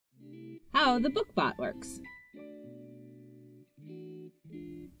how the bookBot works.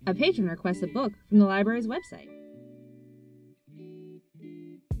 A patron requests a book from the library's website.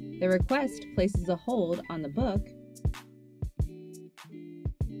 The request places a hold on the book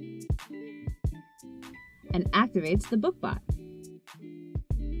and activates the bookBot.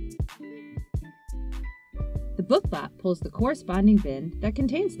 The bookBot pulls the corresponding bin that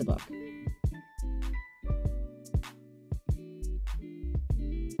contains the book.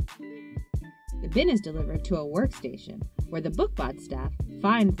 The bin is delivered to a workstation where the bookBot staff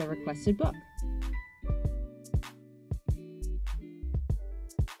find the requested book.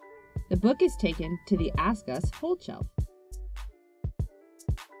 The book is taken to the Ask Us hold shelf.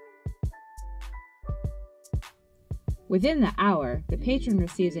 Within the hour, the patron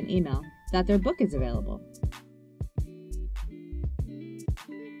receives an email that their book is available.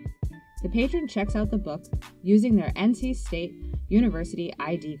 The patron checks out the book using their NC State University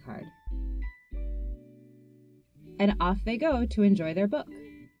ID card. And off they go to enjoy their book.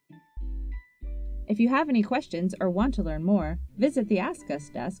 If you have any questions or want to learn more, visit the Ask Us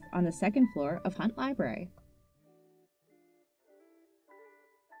desk on the second floor of Hunt Library.